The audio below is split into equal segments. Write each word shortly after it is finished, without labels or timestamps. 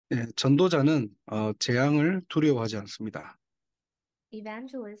예, 전도자는 재앙을 두려워하지 않습니다.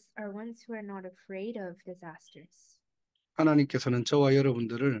 Evangelists are ones who are not afraid of disasters. 하나님께서는 저와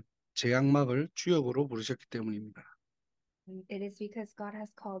여러분들을 재앙막을 주역으로 부르셨기 때문입니다. It is because God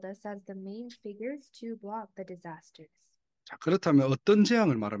has called us as the main figures to block the disasters. 자, 그렇다면 어떤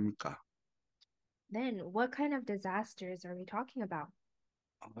재앙을 말합니까? Then, what kind of disasters are we talking about?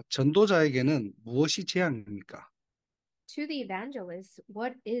 전도자에게는 무엇이 재앙입니까? To the evangelists,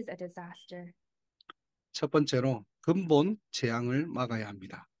 what is a disaster? 첫 번째로 근본 재앙을 막아야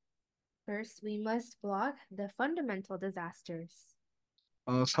합니다. First, we must block the fundamental disasters.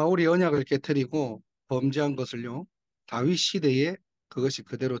 사울이 언약을 깨뜨리고 범죄한 것을요, 다윗 시대에 그것이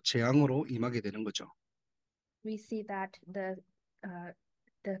그대로 재앙으로 임하게 되는 거죠. We see that the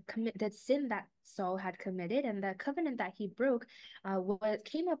sin that Saul had committed and the covenant that he broke what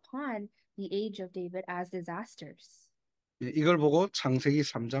came upon the age of David as disasters. 예, 이걸 보고 창세기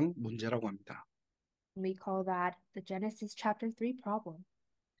 3장 문제라고 합니다. We call that the Genesis chapter 3 problem.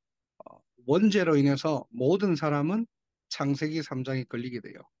 원죄로 인해서 모든 사람은 창세기 3장에 걸리게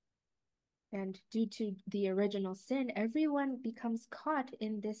돼요. And due to the original sin, everyone becomes caught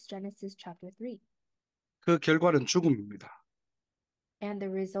in this Genesis chapter 3. 그 결과는 죽음입니다. And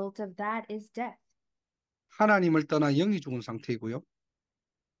the result of that is death. 하나님을 떠나 영이 죽은 상태이고요.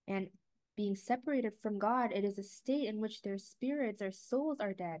 And being separated from God, it is a state in which their spirits or souls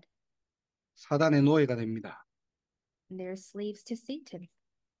are dead. 사단의 노예가 됩니다. And they're slaves to Satan.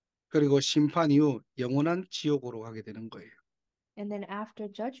 그리고 심판 이후 영원한 지옥으로 가게 되는 거예요. And then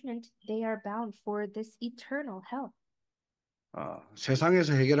after judgment, they are bound for this eternal hell.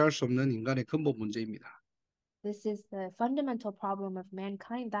 세상에서 해결할 수 없는 인간의 근본 문제입니다. This is the fundamental problem of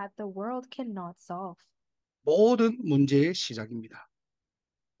mankind that the world cannot solve. 모든 문제의 시작입니다.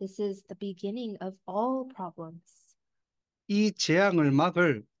 This is the beginning of all problems. 이 재앙을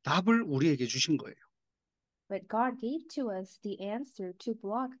막을 답을 우리에게 주신 거예요. But God gave to us the answer to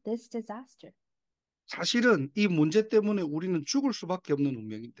block this disaster. 사실은 이 문제 때문에 우리는 죽을 수밖에 없는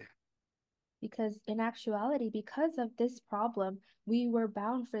운명인데 Because in actuality, because of this problem, we were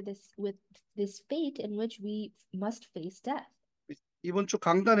bound for this with this fate in which we must face death. 이번 주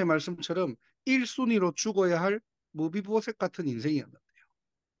강단의 말씀처럼 1순위로 죽어야 할 무비보셋 같은 인생이었는데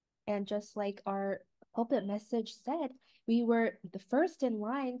And just like our pulpit message said, we were the first in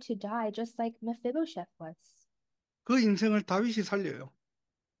line to die, just like Mephibosheth was. 그 인생을 다윗이 살려요.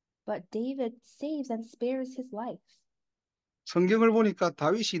 But David saves and spares his life. 성경을 보니까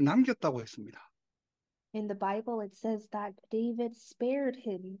다윗이 남겼다고 했습니다. In the Bible, it says that David spared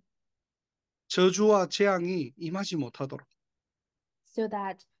him 저주와 재앙이 임하지 못하도록. so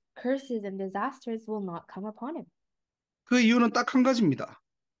that curses and disasters will not come upon him. 그 이유는 딱 한 가지입니다.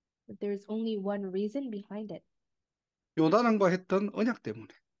 But there's only one reason behind it. 요나단과 했던 언약 때문에.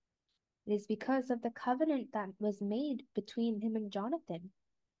 It is because of the covenant that was made between him and Jonathan.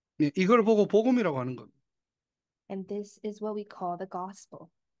 네, 이걸 보고 복음이라고 하는 겁니다. And this is what we call the gospel.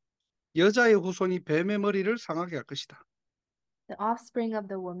 여자의 후손이 뱀의 머리를 상하게 할 것이다. The offspring of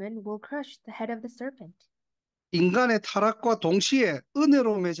the woman will crush the head of the serpent. 인간의 타락과 동시에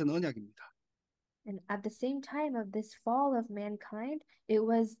은혜로 맺은 언약입니다. And at the same time of this fall of mankind, it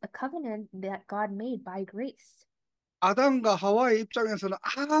was a covenant that God made by grace. 아담과 하와의 입장에서는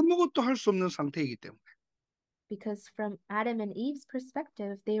아무것도 할 수 없는 상태이기 때문에 Because from Adam and Eve's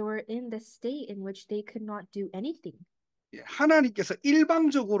perspective, they were in the state in which they could not do anything. 예, 하나님께서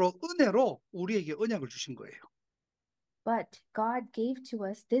일방적으로 은혜로 우리에게 언약을 주신 거예요. But God gave to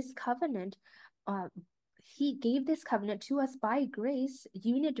us this covenant. Uh, he gave this covenant to us by grace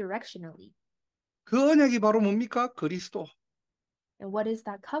unidirectionally. 그 언약이 바로 뭡니까? 그리스도. And what is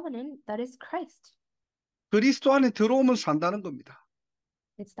that covenant? That is Christ. 그리스도 안에 들어오면 산다는 겁니다.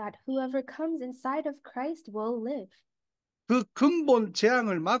 It's that whoever comes inside of Christ will live. 그 근본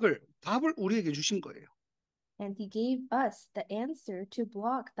재앙을 막을 답을 우리에게 주신 거예요. And he gave us the answer to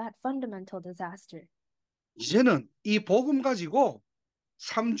block that fundamental disaster. 이제는 이 복음 가지고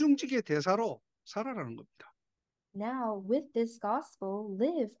삼중직의 대사로 살아라는 겁니다. Now, with this gospel,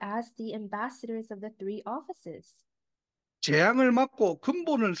 live as the ambassadors of the three offices. 재앙을 막고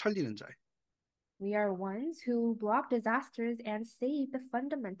근본을 살리는 자예요. We are ones who block disasters and save the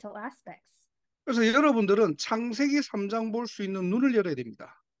fundamental aspects. 그래서 여러분들은 창세기 3장 볼 수 있는 눈을 열어야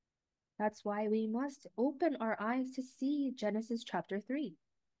됩니다. That's why we must open our eyes to see Genesis chapter 3.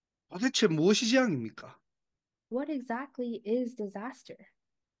 도대체 무엇이 재앙입니까? What exactly is disaster?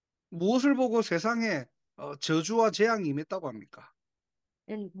 무엇을 보고 세상에 저주와 재앙이 임했다고 합니까?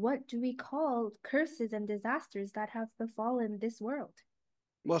 And what do we call curses and disasters that have befallen this world?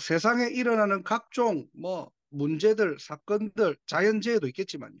 뭐 세상에 일어나는 각종 문제들, 사건들, 자연재해도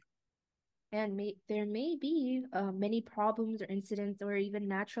있겠지만요. And there may be many problems or incidents or even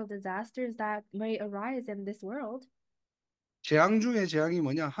natural disasters that may arise in this world. 재앙 중에 재앙이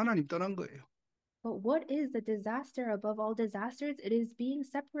뭐냐? 하나님 떠난 거예요. But what is the disaster above all disasters? It is being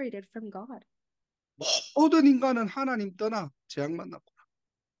separated from God. 모든 인간은 하나님 떠나 재앙 만났고.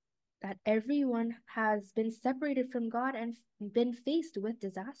 That everyone has been separated from God and been faced with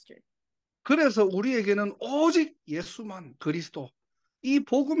disaster. 그래서 우리에게는 오직 예수만 그리스도 이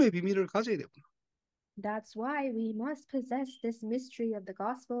복음의 비밀을 가져야 되구나. That's why we must possess this mystery of the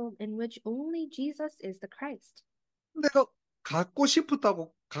gospel in which only Jesus is the Christ. 내가 갖고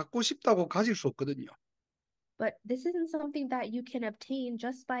싶다고 가질 수 없거든요. But this isn't something that you can obtain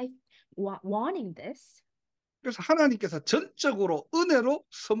just by wanting this. 그래서 하나님께서 전적으로 은혜로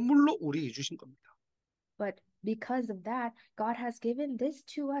선물로 우리에게 주신 겁니다. But because of that, God has given this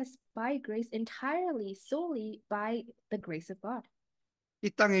to us by grace entirely, solely by the grace of God. 이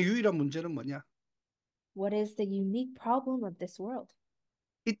땅의 유일한 문제는 뭐냐? What is the unique problem of this world?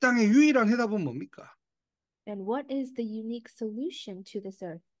 이 땅의 유일한 해답은 뭡니까? And what is the unique solution to this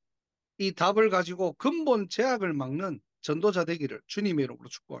earth? 이 답을 가지고 근본 죄악을 막는 전도자 되기를 주님의 이름으로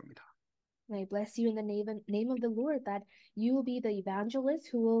축복합니다. I bless you in the name of the Lord that you will be the evangelist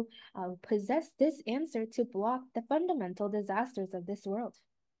who will possess this answer to block the fundamental disasters of this world.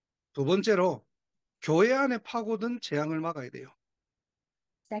 두 번째로 교회 안에 파고든 재앙을 막아야 돼요.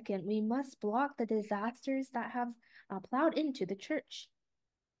 Second, we must block the disasters that have plowed into the church.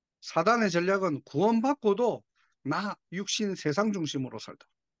 사단의 전략은 구원받고도 나 육신 세상 중심으로 살다.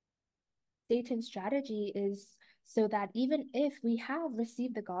 Satan's strategy is so that even if we have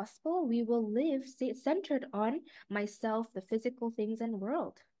received the gospel, we will live centered on myself, the physical things and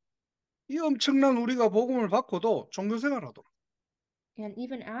world. 이 엄청난 우리가 복음을 받고도 종교생활하도록. And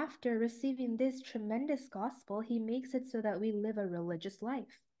even after receiving this tremendous gospel, he makes it so that we live a religious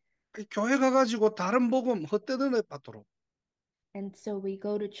life. 교회 가가지고 다른 복음 헛되은 은혜 받도록. And so we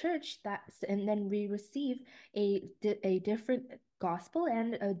go to church and then we receive a different gospel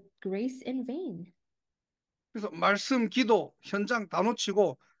and a grace in vain. 그래서 말씀, 기도, 현장 다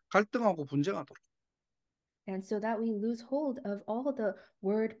놓치고 갈등하고 분쟁하도록. And so that we lose hold of all the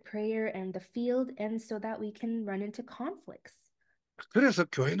word, prayer, and the field, and so that we can run into conflicts. 그래서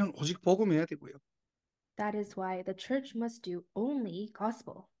교회는 오직 복음해야 되고요. That is why the church must do only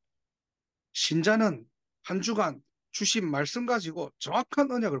gospel. 신자는 한 주간 주신 말씀 가지고 정확한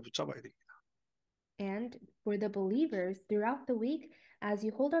언약을 붙잡아야 됩니다. And for the believers throughout the week, as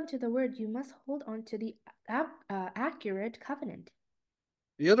you hold on to the word, you must hold on to the accurate covenant.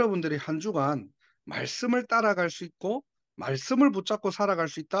 여러분들이 한 주간 말씀을 따라갈 수 있고 말씀을 붙잡고 살아갈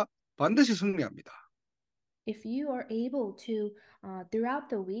수 있다. 반드시 승리합니다. If you are able to, throughout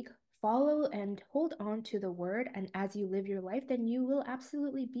the week, follow and hold on to the word, and as you live your life, then you will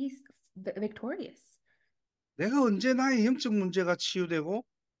absolutely be victorious. 내가 언제 나의 영적 문제가 치유되고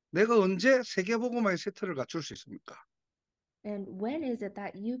내가 언제 세계복음화의 세트를 갖출 수 있습니까? And when is it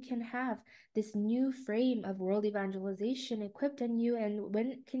that you can have this new frame of world evangelization equipped in you, and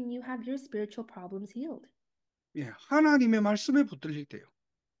when can you have your spiritual problems healed? 예, 하나님의 말씀에 붙들릴 때요.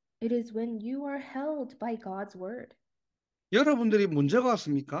 It is when you are held by God's word 여러분들이 문제가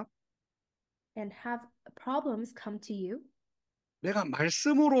왔습니까? and have problems come to you. 내가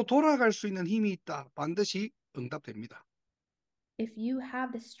말씀으로 돌아갈 수 있는 힘이 있다. 반드시 응답됩니다. If you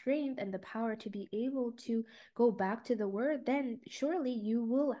have the strength and the power to be able to go back to the word, then surely you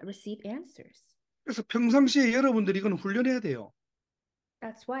will receive answers. 그래서 평상시에 여러분들이 이건 훈련해야 돼요.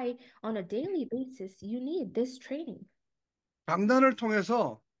 That's why on a daily basis, you need this training. 강단을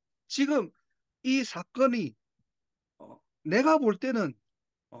통해서 지금 이 사건이 내가 볼 때는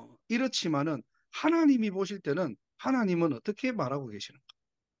이렇지만은 하나님이 보실 때는 하나님은 어떻게 말하고 계시는가?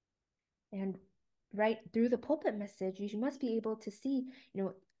 And right through the pulpit message, you must be able to see,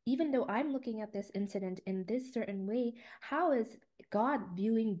 even though I'm looking at this incident in this certain way, how is God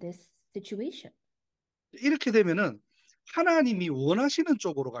viewing this situation? 이렇게 되면은 하나님이 원하시는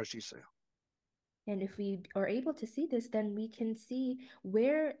쪽으로 갈 수 있어요. And if we are able to see this, then we can see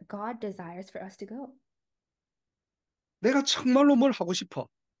where God desires for us to go. 내가 정말로 뭘 하고 싶어.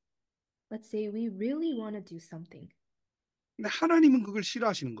 Let's say we really want to do something, 근데 하나님은 그걸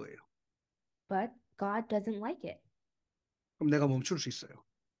싫어하시는 거예요. but God doesn't like it. 그럼 내가 멈출 수 있어요.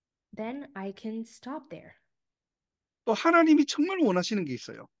 Then I can stop there. 또 하나님이 정말 원하시는 게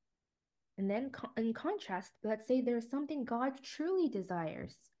있어요. And then in contrast, let's say there's something God truly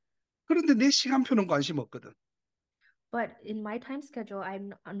desires. 그런데 내 시간표는 관심 없거든. But in my time schedule,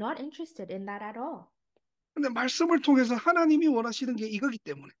 I'm not interested in that at all. 근데 말씀을 통해서 하나님이 원하시는 게 이거기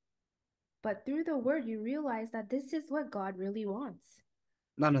때문에 But through the word, you realize that this is what God really wants.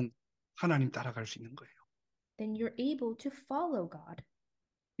 나는 하나님 따라갈 수 있는 거예요. Then you're able to follow God.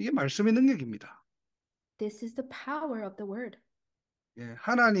 이게 말씀의 능력입니다. This is the power of the word. 예,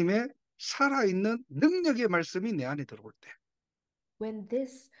 하나님의 살아있는 능력의 말씀이 내 안에 들어올 때, When the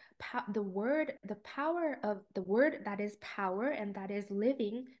power of the word that is power and that is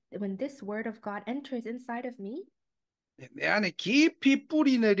living, when this word of God enters inside of me, 예, 내 안에 깊이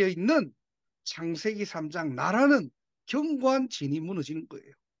뿌리 내려 있는 창세기 3장 나라는 견고한 진이 무너지는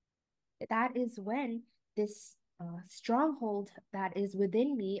거예요. that is when this stronghold that is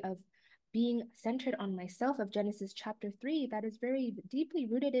within me of being centered on myself of Genesis chapter 3 that is very deeply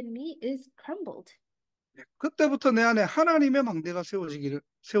rooted in me is crumbled. 예, 그때부터 내 안에 하나님의 망대가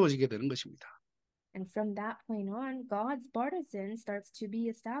세워지게 되는 것입니다. And from that point on, God's partisan starts to be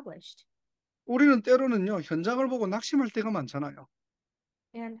established. 우리는 때로는요, 현장을 보고 낙심할 때가 많잖아요.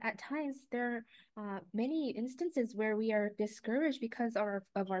 And at times, there are many instances where we are discouraged because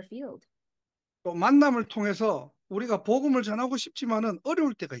of our field. 또 만남을 통해서 우리가 복음을 전하고 싶지만은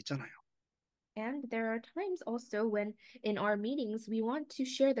어려울 때가 있잖아요. And there are times also when in our meetings we want to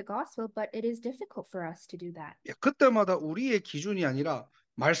share the gospel, but it is difficult for us to do that. 예, 그때마다 우리의 기준이 아니라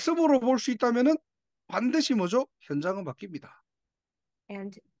말씀으로 볼 수 있다면은 반드시 뭐죠? 현장은 바뀝니다.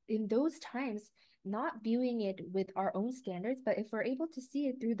 And in those times, not viewing it with our own standards, but if we're able to see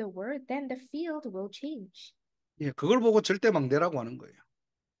it through the word, then the field will change. 예, 그걸 보고 절대망대라고 하는 거예요.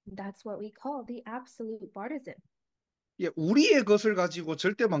 That's what we call the absolute partisan. 예, 우리의 것을 가지고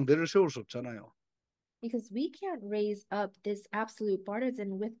절대망대를 세울 수 없잖아요. Because we can't raise up this absolute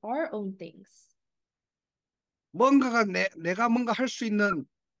partisan with our own things. 뭔가가 내가 뭔가 할 수 있는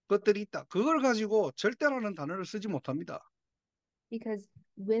것들이 있다. 그걸 가지고 절대라는 단어를 쓰지 못합니다. Because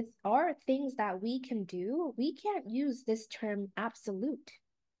with our things that we can do, we can't use this term absolute.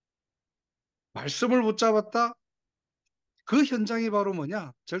 말씀을 붙잡았다. 그 현장이 바로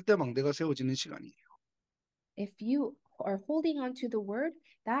뭐냐? 절대망대가 세워지는 시간이에요. If you are holding on to the word,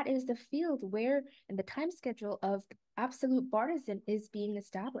 that is the field where, in the time schedule of absolute partisan is being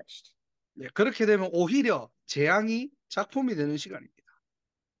established. 예, 그렇게 되면 오히려 재앙이 작품이 되는 시간입니다.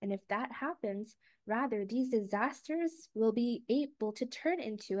 And if that happens, rather, these disasters will be able to turn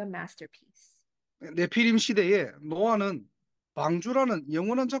into a masterpiece. 네피림 시대에 노아는 방주라는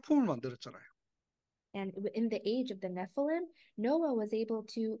영원한 작품을 만들었잖아요. And in the age of the Nephilim, Noah was able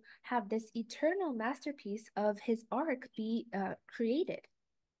to have this eternal masterpiece of his ark be created.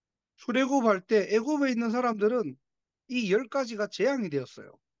 출애굽할 때 애굽에 있는 사람들은 이 10가지가 재앙이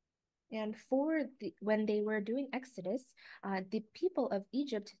되었어요. And when they were doing Exodus, the people of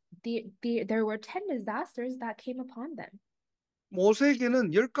Egypt, there were 10 disasters that came upon them.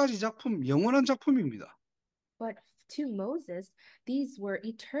 모세에게는 10가지 작품, 영원한 작품입니다. But to Moses, these were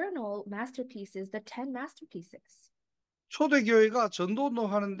eternal masterpieces, the 10 masterpieces. 초대교회가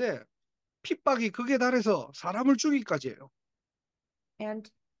전도운동 하는데 핍박이 극에 달해서 사람을 죽이기까지 해요. And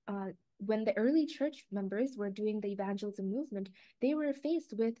when the early church members were doing the evangelism movement, they were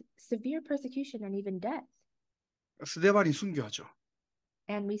faced with severe persecution and even death. 스데반이 순교하죠.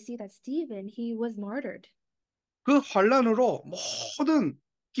 And we see that Stephen, he was martyred. 그 환란으로 모든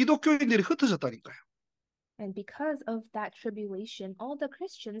기독교인들이 흩어졌다니까요. And because of that tribulation, all the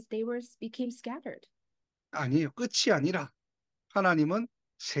Christians, became scattered. 아니에요. 끝이 아니라 하나님은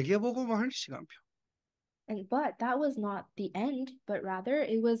세계복음화할 시간표. But that was not the end, but rather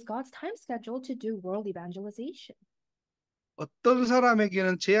it was God's time schedule to do world evangelization. 어떤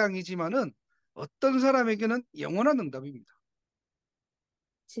사람에게는 재앙이지만은 어떤 사람에게는 영원한 응답입니다.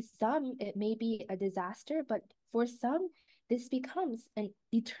 To some, it may be a disaster, but for some, this becomes an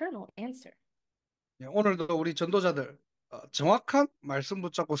eternal answer. 오늘도 우리 전도자들 정확한 말씀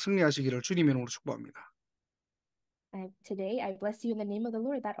붙잡고 승리하시기를 주님의 이름으로 축복합니다. Today, I bless you in the name of the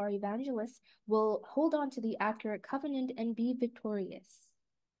Lord that our evangelists will hold on to the accurate covenant and be victorious.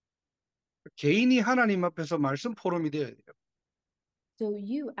 개인이 하나님 앞에서 말씀 포럼이 되어야 돼요. So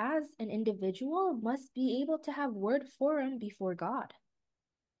you, as an individual, must be able to have word forum before God.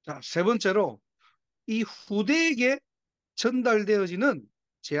 자, 세 번째로 이 후대에게 전달되어지는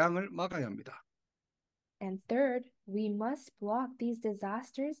재앙을 막아야 합니다. And third, we must block these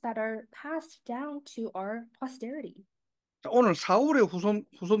disasters that are passed down to our posterity. 자, 오늘 사울의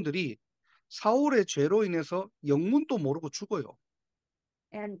후손들이 사울의 죄로 인해서 영문도 모르고 죽어요.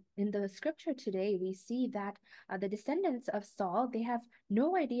 And in the scripture today, we see that the descendants of Saul, they have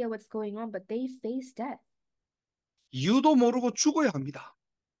no idea what's going on, but they face death. 이유도 모르고 죽어야 합니다.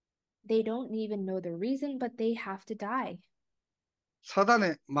 They don't even know the reason, but they have to die.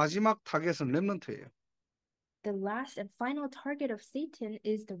 사단의 마지막 타겟은 렘넌트예요. The last and final target of Satan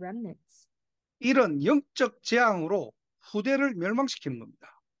is the remnants. 이런 영적 재앙으로 후대를 멸망시키는 겁니다.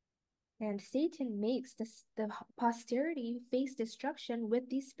 And Satan makes the posterity face destruction with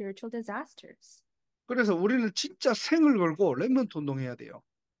these spiritual disasters. 그래서 우리는 진짜 생을 걸고 렘넌트 운동해야 돼요.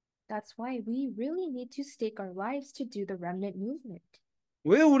 That's why we really need to stake our lives to do the remnant movement.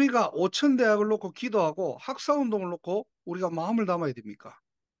 왜 우리가 5천 대학을 놓고 기도하고 학사 운동을 놓고 우리가 마음을 담아야 됩니까?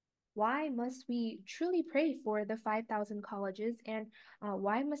 Why must we truly pray for the 5,000 colleges, and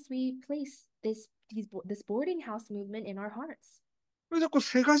why must we place this boarding house movement in our hearts? 왜 자꾸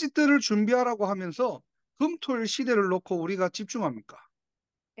세 가지 뜰을 준비하라고 하면서 금토일 시대를 놓고 우리가 집중합니까?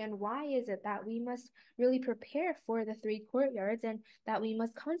 And why is it that we must really prepare for the three courtyards and that we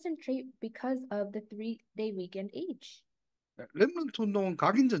must concentrate because of the 3-day weekend age? 렘넌트 운동은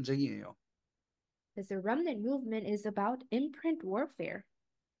각인 전쟁이에요. Because the remnant movement is about imprint warfare.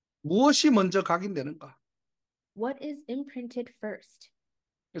 무엇이 먼저 각인되는가? What is imprinted first?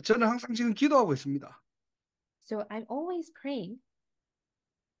 저는 항상 지금 기도하고 있습니다. So I'm always praying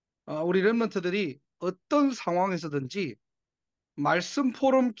우리 렘넌트들이 어떤 상황에서든지 말씀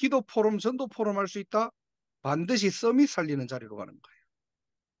포럼, 기도 포럼, 전도 포럼 할 수 있다. 반드시 썸이 살리는 자리로 가는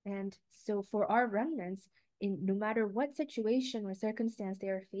거예요. And so, for our remnants, in no matter what situation or circumstance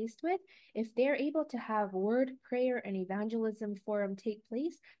they are faced with, if they're able to have word, prayer, and evangelism forum take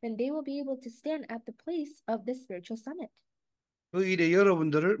place, then they will be able to stand at the place of this spiritual summit. 그 일에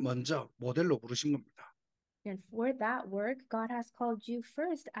여러분들을 먼저 모델로 부르신 겁니다. And for that work, God has called you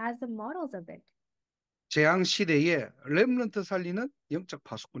first as the models of it. 재앙 시대에 렘넌트 살리는 영적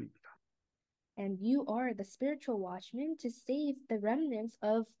파수꾼입니다. And you are the spiritual watchmen to save the remnants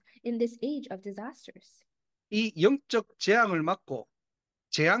of in this age of disasters. 이 영적 재앙을 막고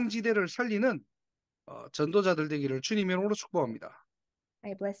재앙지대를 살리는 전도자들 되기를 주님의 이름으로 축복합니다.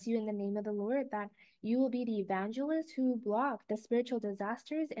 I bless you in the name of the Lord that you will be the evangelists who block the spiritual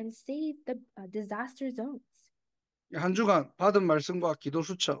disasters and save the disaster zones. 한 주간 받은 말씀과 기도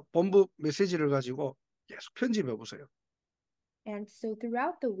수첩, 본부 메시지를 가지고 계속 편집해 보세요. And so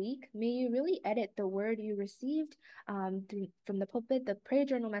throughout the week, may you really edit the word you received from the pulpit, the prayer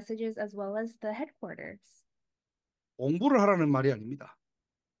journal messages, as well as the headquarters. 공부를 하라는 말이 아닙니다.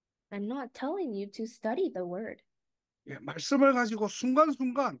 I'm not telling you to study the word, 말씀을 가지고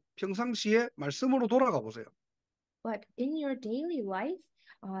순간순간 평상시에 말씀으로 돌아가 보세요. but in your daily life,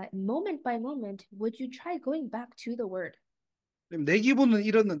 moment by moment, would you try going back to the word? 내 기분은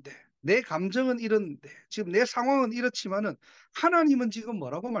이렇는데, 내 감정은 이렇는데, 지금 내 상황은 이렇지만은 하나님은 지금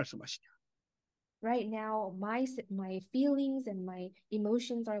뭐라고 말씀하시냐? Right now, my feelings and my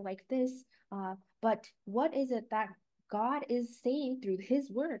emotions are like this, but what is it that God is saying through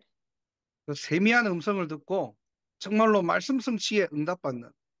His word? 그 세미한 음성을 듣고 정말로 말씀 성취에 응답받는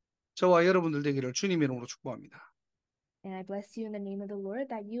저와 여러분들 되기를 주님의 이름으로 축복합니다. And I bless you in the name of the Lord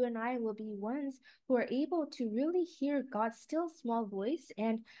that you and I will be ones who are able to really hear God's still small voice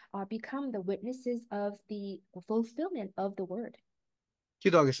and become the witnesses of the fulfillment of the word.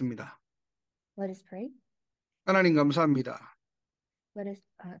 기도하겠습니다. Let us pray. 하나님 감사합니다. Let us,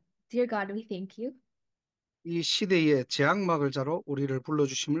 dear God, we thank you. 이 시대의 재앙막을 자로 우리를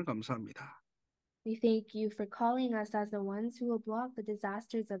불러주심을 감사합니다. We thank you for calling us as the ones who will block the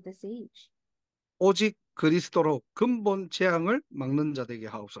disasters of this age. 오직 그리스도로 근본 재앙을 막는 자 되게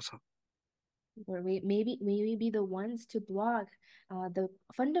하옵소서. Where may we be the ones to block the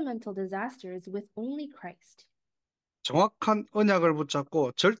fundamental disasters with only Christ. 정확한 언약을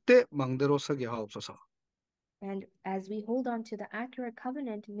붙잡고 절대 망대로 서게 하옵소서. And as we hold on to the accurate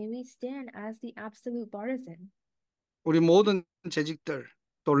covenant, may we stand as the absolute partisan. 우리 모든 재직들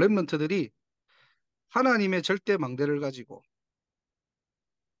또 렘넌트들이 하나님의 절대 망대를 가지고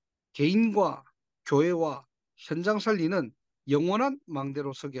개인과 교회와 현장 살리는 영원한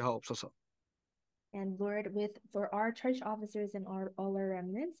망대로 서게 하옵소서. And Lord, for our church officers and all our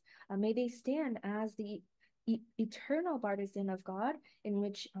remnants, may they stand as the eternal partisan of God, in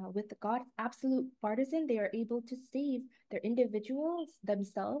which, with God's absolute partisan, they are able to save their individuals,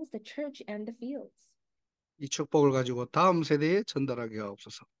 themselves, the church, and the fields. 이 축복을 가지고 다음 세대에 전달하게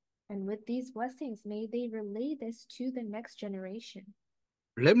하옵소서. And with these blessings, may they relay this to the next generation.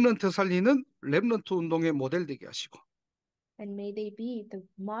 렘넌트 살리는 렘넌트 운동의 모델 되게 하시고 And may they be the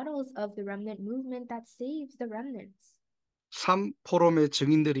models of the remnant movement that saves the remnants. 삼 포럼의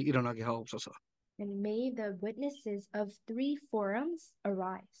증인들이 일어나게 하옵소서. And may the witnesses of 3 forums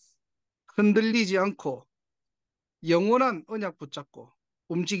arise. 흔들리지 않고 영원한 언약 붙잡고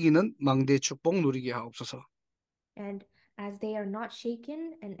움직이는 망대 축복 누리게 하옵소서. And as they are not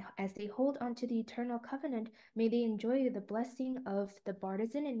shaken and as they hold on to the eternal covenant, may they enjoy the blessing of the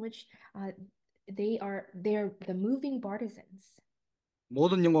partisan in which they're the moving partisans.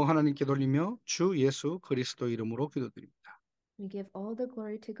 모든 영광 하나님께 돌리며 주 예수 그리스도 이름으로 기도드립니다. We give all the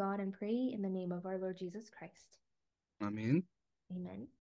glory to God and pray in the name of our Lord Jesus Christ. 아멘. Amen.